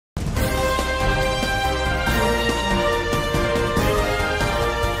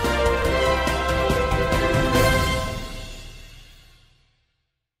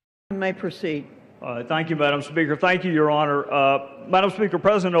may proceed. Thank you, Madam Speaker. Thank you, Your Honor. Madam Speaker,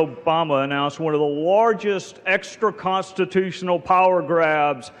 President Obama announced one of the largest extra-constitutional power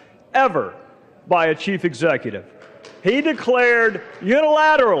grabs ever by a chief executive. He declared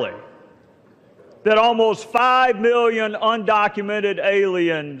unilaterally that almost 5 million undocumented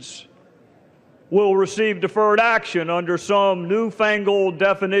aliens will receive deferred action under some newfangled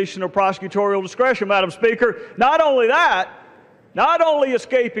definition of prosecutorial discretion, Madam Speaker. Not only that, not only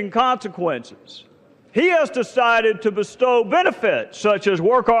escaping consequences, he has decided to bestow benefits such as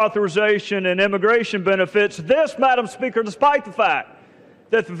work authorization and immigration benefits. This, Madam Speaker, despite the fact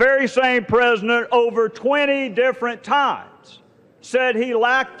that the very same president over 20 different times said he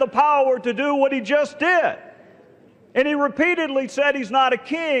lacked the power to do what he just did. And he repeatedly said he's not a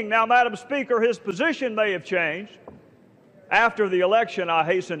king. Now, Madam Speaker, his position may have changed after the election, I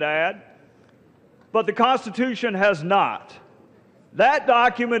hasten to add, but the Constitution has not. That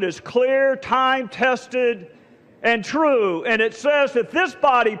document is clear, time-tested, and true, and it says that this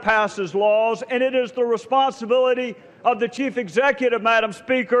body passes laws, and it is the responsibility of the chief executive, Madam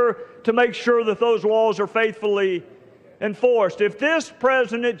Speaker, to make sure that those laws are faithfully enforced. If this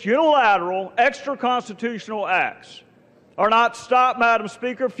president's unilateral, extra-constitutional acts are not stopped, Madam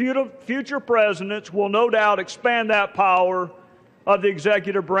Speaker, future presidents will no doubt expand that power of the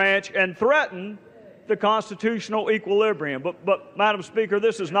executive branch and threaten the constitutional equilibrium. But, Madam Speaker,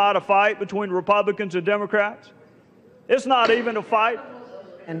 this is not a fight between Republicans and Democrats. It's not even a fight.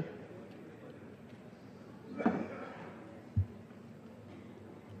 And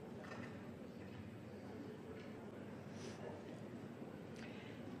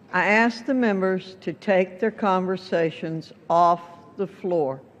I ask the members to take their conversations off the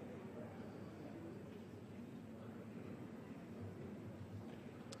floor.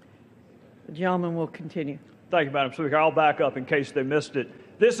 The gentleman will continue. Thank you, Madam Speaker. I'll back up in case they missed it.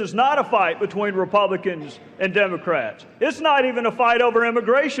 This is not a fight between Republicans and Democrats. It's not even a fight over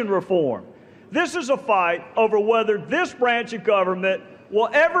immigration reform. This is a fight over whether this branch of government will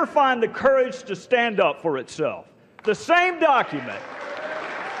ever find the courage to stand up for itself. The same document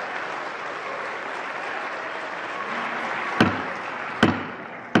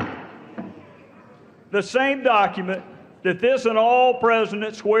that this and all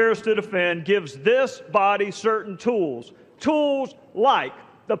president swears to defend gives this body certain tools like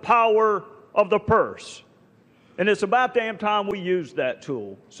the power of the purse. And it's about damn time we use that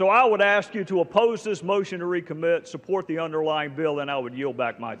tool. So I would ask you to oppose this motion to recommit, support the underlying bill, and I would yield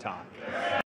back my time.